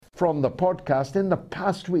from the podcast, in the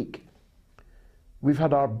past week, we've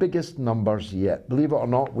had our biggest numbers yet. Believe it or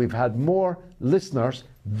not, we've had more listeners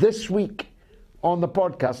this week on the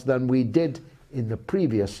podcast than we did in the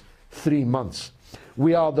previous 3 months.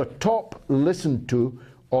 We are the top listened to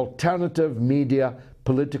alternative media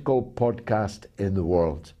political podcast in the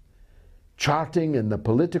world, charting in the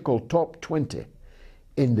political top 20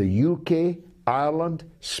 in the UK, Ireland,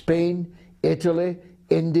 Spain, Italy,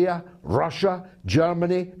 India, Russia,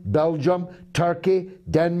 Germany, Belgium, Turkey,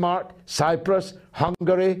 Denmark, Cyprus,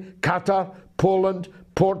 Hungary, Qatar, Poland,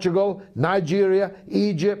 Portugal, Nigeria,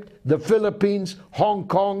 Egypt, the Philippines, Hong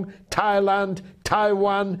Kong, Thailand,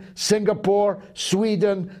 Taiwan, Singapore,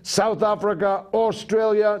 Sweden, South Africa,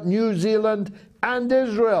 Australia, New Zealand, and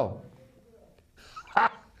Israel.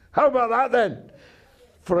 How about that then?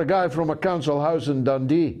 For a guy from a council house in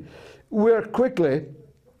Dundee. We're quickly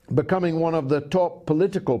becoming one of the top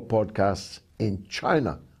political podcasts in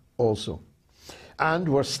China also. And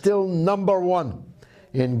we're still number 1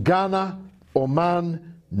 in Ghana,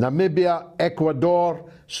 Oman, Namibia, Ecuador,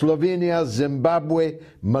 Slovenia, Zimbabwe,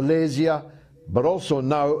 Malaysia, but also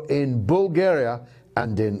now in Bulgaria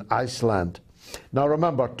and in Iceland. Now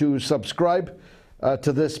remember to subscribe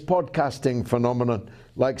to this podcasting phenomenon,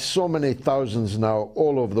 like so many thousands now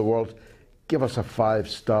all over the world. Give us a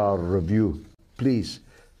 5-star review, please.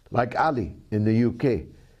 Like Ali in the UK,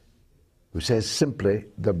 who says simply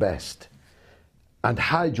the best. And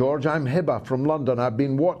hi George, I'm Hiba from London. I've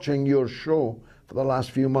been watching your show for the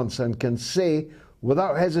last few months and can say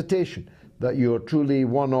without hesitation that you're truly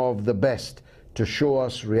one of the best to show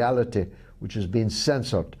us reality which has been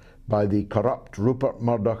censored by the corrupt Rupert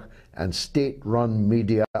Murdoch and state-run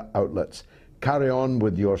media outlets. Carry on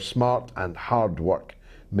with your smart and hard work.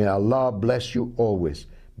 May Allah bless you always.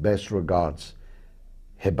 Best regards,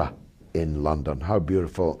 Hiba in London. How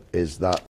beautiful is that?